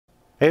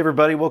Hey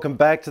everybody, welcome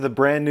back to the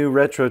brand new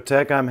Retro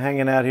Tech. I'm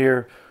hanging out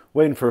here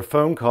waiting for a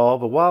phone call,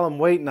 but while I'm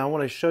waiting I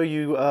want to show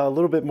you a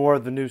little bit more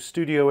of the new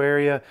studio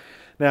area.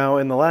 Now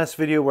in the last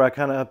video where I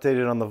kind of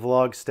updated on the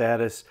vlog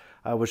status,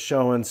 I was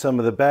showing some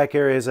of the back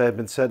areas I have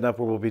been setting up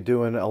where we'll be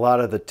doing a lot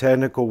of the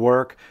technical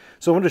work.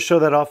 So I wanted to show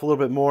that off a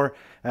little bit more,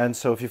 and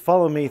so if you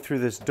follow me through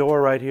this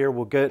door right here,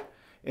 we'll get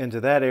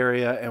into that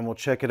area and we'll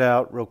check it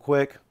out real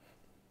quick.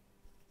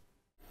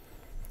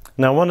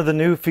 Now, one of the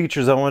new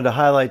features I wanted to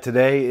highlight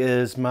today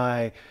is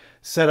my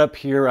setup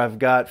here I've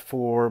got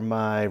for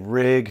my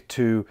rig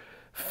to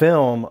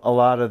film a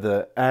lot of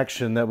the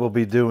action that we'll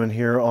be doing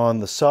here on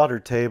the solder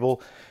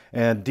table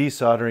and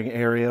desoldering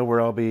area,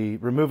 where I'll be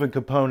removing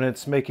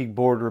components, making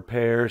board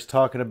repairs,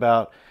 talking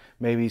about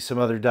maybe some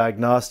other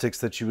diagnostics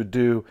that you would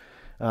do.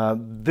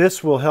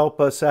 This will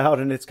help us out,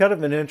 and it's kind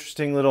of an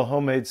interesting little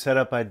homemade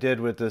setup I did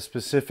with a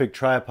specific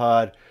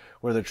tripod,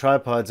 where the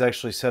tripod's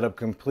actually set up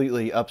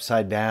completely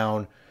upside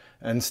down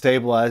and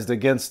stabilized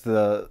against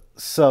the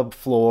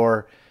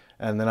subfloor,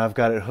 and then I've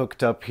got it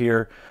hooked up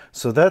here.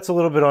 So that's a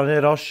little bit on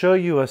it. I'll show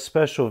you a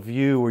special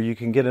view where you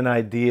can get an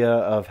idea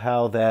of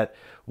how that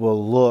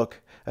will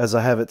look as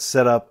I have it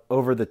set up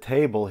over the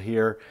table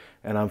here,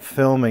 and I'm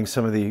filming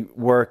some of the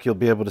work. You'll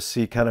be able to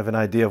see kind of an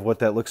idea of what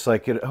that looks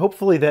like.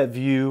 Hopefully that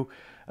view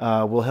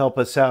will help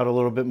us out a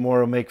little bit more,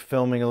 will make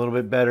filming a little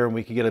bit better, and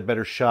we can get a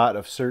better shot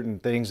of certain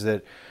things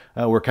that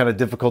were kind of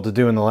difficult to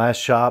do in the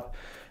last shop.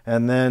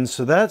 And then,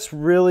 so that's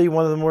really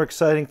one of the more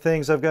exciting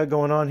things I've got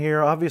going on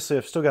here. Obviously,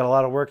 I've still got a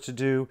lot of work to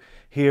do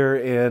here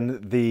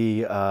in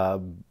the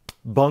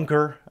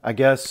bunker, I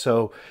guess.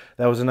 So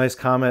that was a nice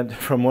comment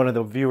from one of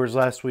the viewers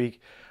last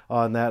week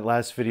on that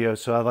last video.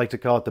 So I'd like to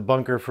call it the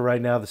bunker for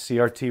right now, the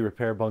CRT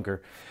repair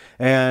bunker.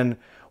 And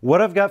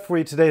what I've got for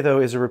you today, though,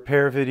 is a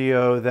repair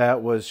video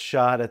that was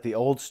shot at the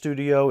old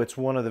studio. It's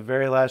one of the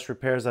very last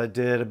repairs I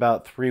did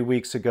about 3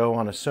 weeks ago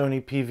on a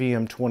Sony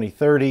PVM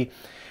 2030.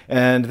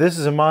 And this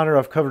is a monitor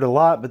I've covered a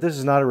lot, but this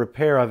is not a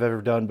repair I've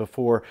ever done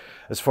before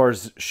as far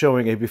as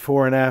showing a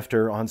before and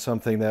after on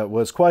something that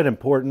was quite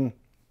important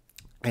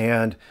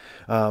and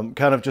kind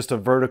of just a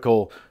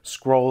vertical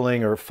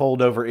scrolling or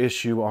fold over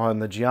issue on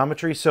the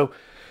geometry. So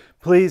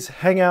please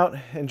hang out,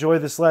 enjoy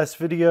this last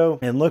video,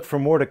 and look for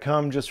more to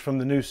come just from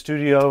the new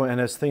studio. And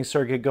as things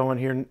start get going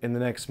here in the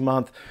next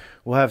month,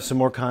 we'll have some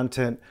more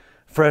content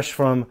fresh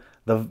from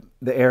the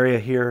area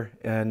here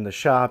and the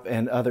shop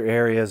and other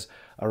areas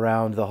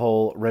around the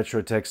whole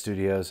Retro Tech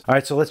Studios. All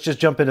right, so let's just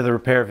jump into the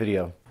repair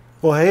video.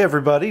 Well, hey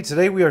everybody,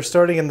 today we are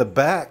starting in the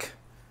back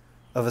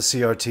of a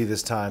CRT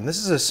this time. This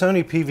is a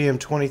Sony PVM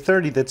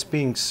 2030 that's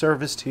being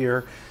serviced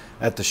here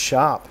at the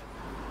shop.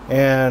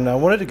 And I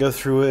wanted to go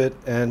through it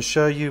and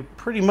show you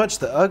pretty much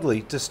the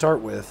ugly to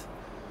start with.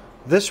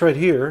 This right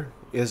here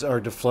is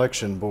our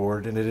deflection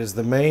board, and it is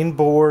the main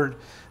board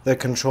that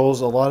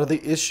controls a lot of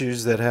the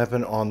issues that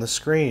happen on the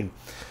screen.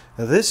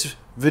 Now, this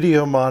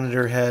video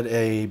monitor had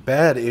a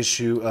bad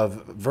issue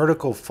of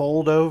vertical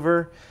fold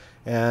over,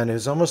 and it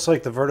was almost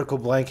like the vertical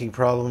blanking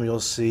problem you'll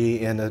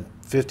see in the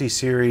 50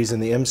 series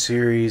and the M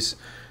series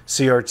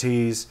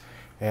CRTs.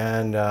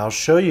 And I'll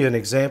show you an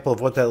example of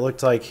what that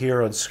looked like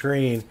here on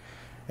screen.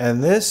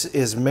 And this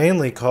is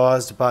mainly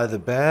caused by the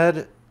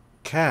bad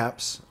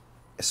caps,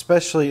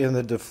 especially in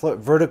the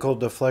vertical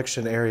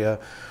deflection area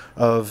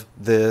of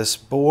this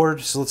board.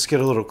 So let's get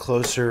a little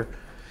closer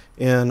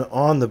in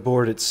on the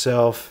board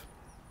itself.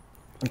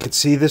 You can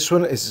see this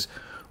one is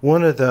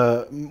one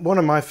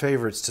of my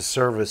favorites to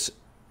service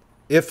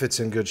if it's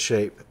in good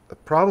shape. The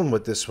problem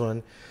with this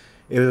one,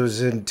 it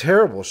was in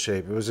terrible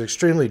shape. It was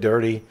extremely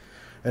dirty,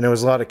 and there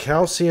was a lot of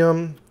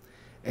calcium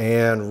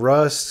and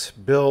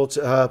rust built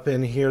up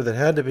in here that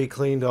had to be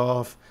cleaned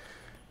off,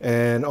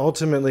 and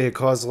ultimately it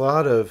caused a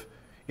lot of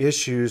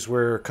issues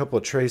where a couple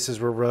of traces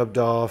were rubbed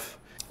off.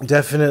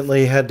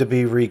 Definitely had to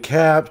be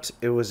recapped.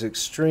 It was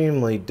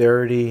extremely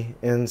dirty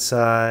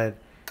inside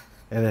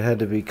and it had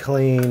to be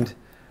cleaned,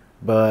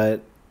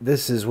 but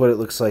this is what it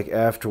looks like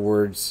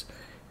afterwards.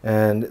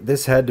 And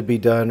this had to be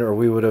done or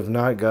we would have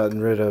not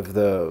gotten rid of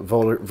the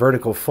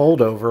vertical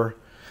fold over,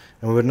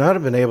 and we would not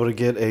have been able to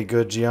get a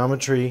good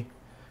geometry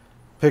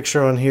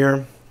picture on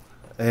here.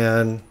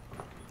 And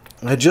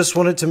I just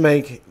wanted to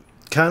make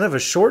kind of a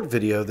short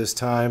video this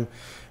time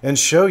and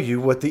show you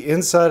what the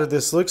inside of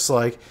this looks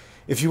like.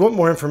 If you want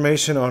more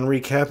information on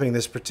recapping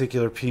this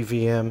particular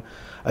PVM,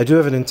 I do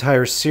have an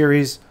entire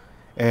series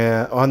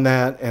on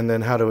that, and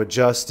then how to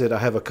adjust it. I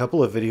have a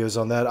couple of videos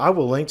on that. I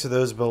will link to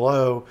those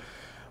below.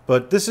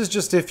 But this is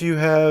just if you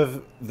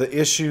have the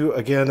issue.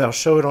 Again, I'll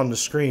show it on the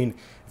screen.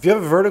 If you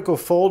have a vertical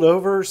fold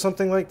over or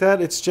something like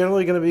that, it's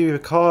generally going to be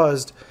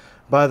caused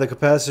by the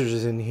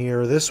capacitors in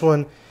here. This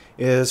one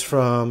is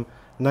from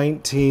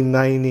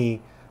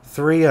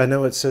 1993. I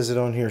know it says it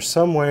on here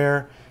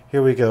somewhere.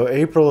 Here we go,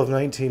 April of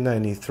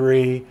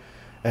 1993.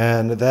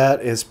 And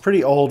that is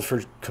pretty old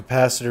for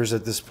capacitors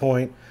at this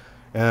point.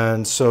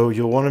 And so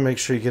you'll want to make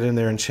sure you get in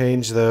there and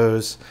change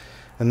those,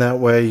 and that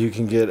way you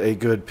can get a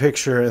good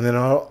picture. And then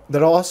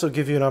that'll also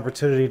give you an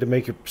opportunity to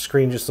make your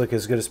screen just look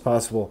as good as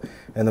possible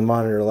and the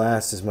monitor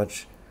last as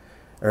much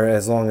or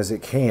as long as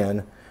it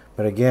can.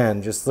 But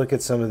again, just look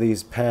at some of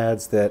these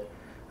pads that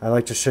I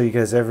like to show you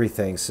guys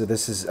everything. So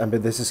this is, I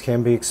mean,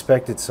 can be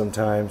expected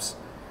sometimes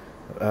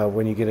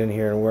when you get in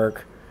here and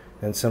work.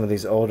 And some of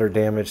these older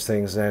damaged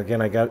things. Now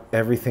again, I got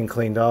everything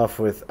cleaned off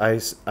with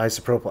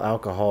isopropyl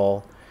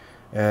alcohol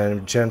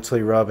and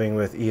gently rubbing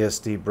with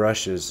ESD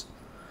brushes.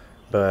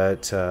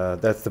 But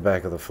that's the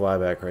back of the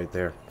flyback right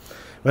there.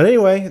 But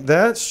anyway,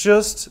 that's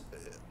just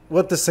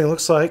what this thing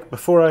looks like.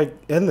 Before I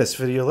end this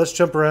video, let's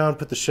jump around,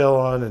 put the shell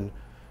on, and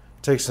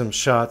take some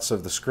shots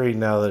of the screen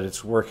now that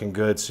it's working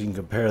good, so you can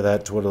compare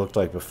that to what it looked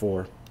like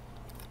before.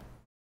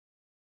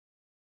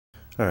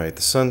 Alright,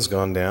 the sun's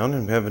gone down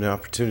and we have an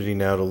opportunity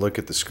now to look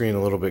at the screen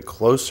a little bit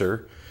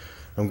closer.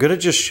 I'm going to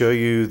just show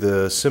you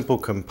the simple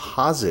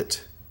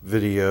composite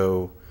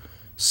video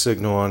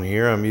signal on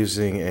here. I'm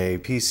using a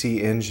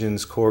PC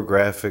Engine's Core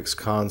Graphics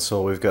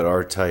console. We've got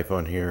R-Type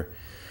on here.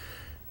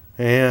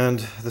 And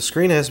the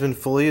screen has been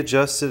fully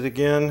adjusted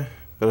again,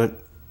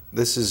 but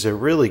this is a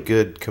really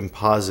good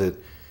composite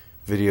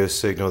video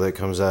signal that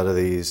comes out of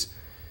these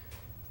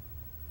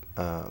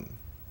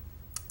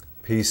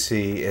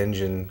PC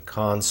Engine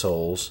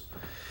consoles.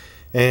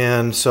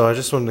 And so I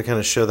just wanted to kind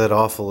of show that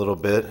off a little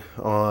bit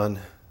on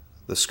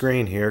the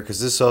screen here,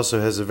 because this also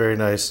has a very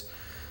nice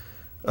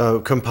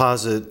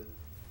composite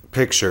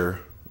picture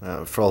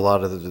for a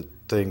lot of the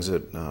things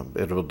that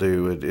it'll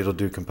do. It'll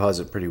do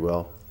composite pretty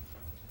well.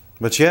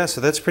 But yeah, so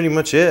that's pretty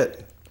much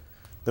it.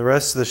 The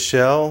rest of the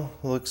shell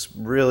looks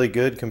really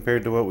good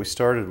compared to what we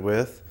started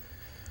with.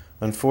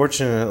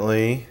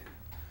 Unfortunately,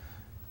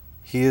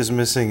 he is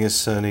missing his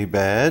Sony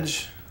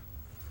badge,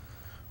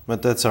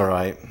 but that's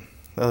alright.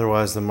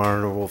 Otherwise the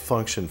monitor will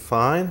function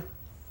fine.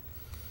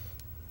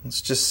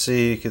 Let's just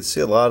see, you can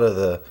see a lot of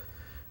the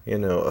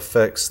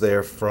effects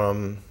there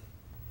from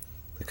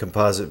the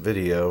composite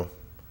video,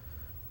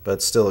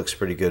 but still looks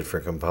pretty good for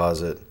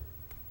composite.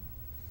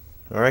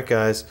 Alright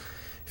guys,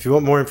 if you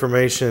want more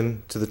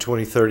information to the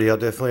 2030, I'll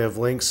definitely have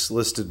links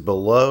listed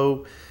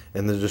below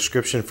in the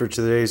description for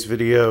today's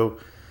video.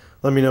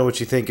 Let me know what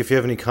you think. If you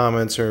have any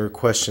comments or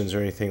questions or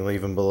anything,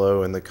 leave them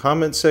below in the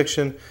comment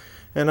section.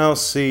 And I'll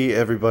see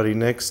everybody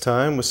next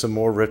time with some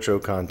more retro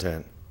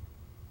content.